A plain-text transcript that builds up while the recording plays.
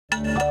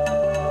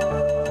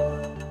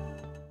The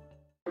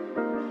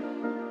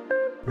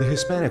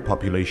Hispanic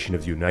population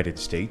of the United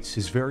States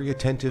is very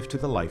attentive to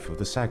the life of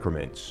the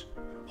sacraments.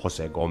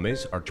 Jose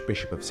Gomez,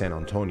 Archbishop of San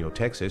Antonio,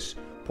 Texas,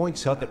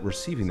 points out that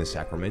receiving the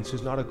sacraments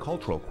is not a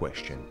cultural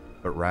question,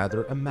 but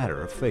rather a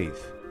matter of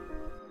faith.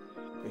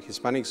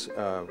 Hispanics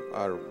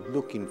are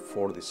looking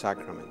for the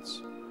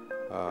sacraments.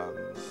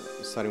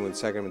 Starting with the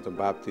sacrament of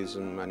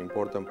baptism, an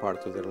important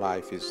part of their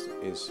life is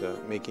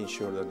making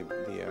sure that the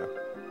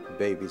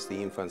babies, the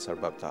infants, are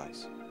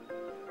baptized.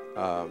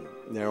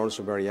 They're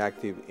also very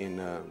active in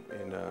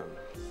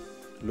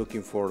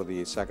looking for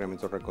the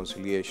sacrament of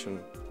reconciliation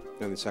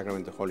and the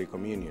sacrament of Holy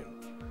Communion.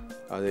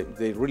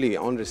 They really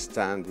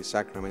understand the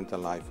sacramental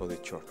life of the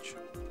Church.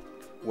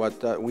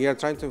 What we are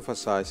trying to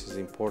emphasize is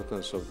the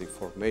importance of the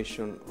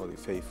formation of the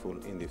faithful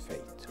in the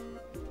faith.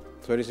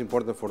 So it is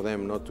important for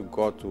them not to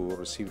go to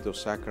receive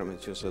those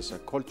sacraments just as a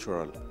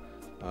cultural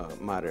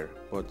matter,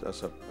 but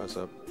as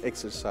an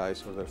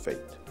exercise of their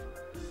faith.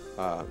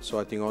 So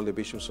I think all the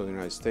bishops of the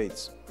United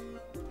States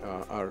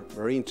are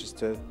very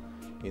interested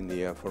in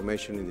the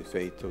formation in the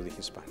faith of the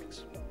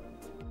Hispanics.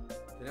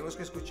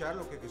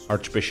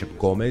 Archbishop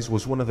Gomez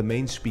was one of the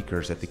main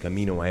speakers at the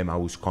Camino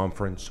Ema&uacute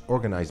conference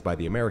organized by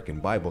the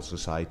American Bible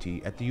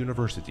Society at the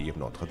University of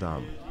Notre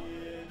Dame.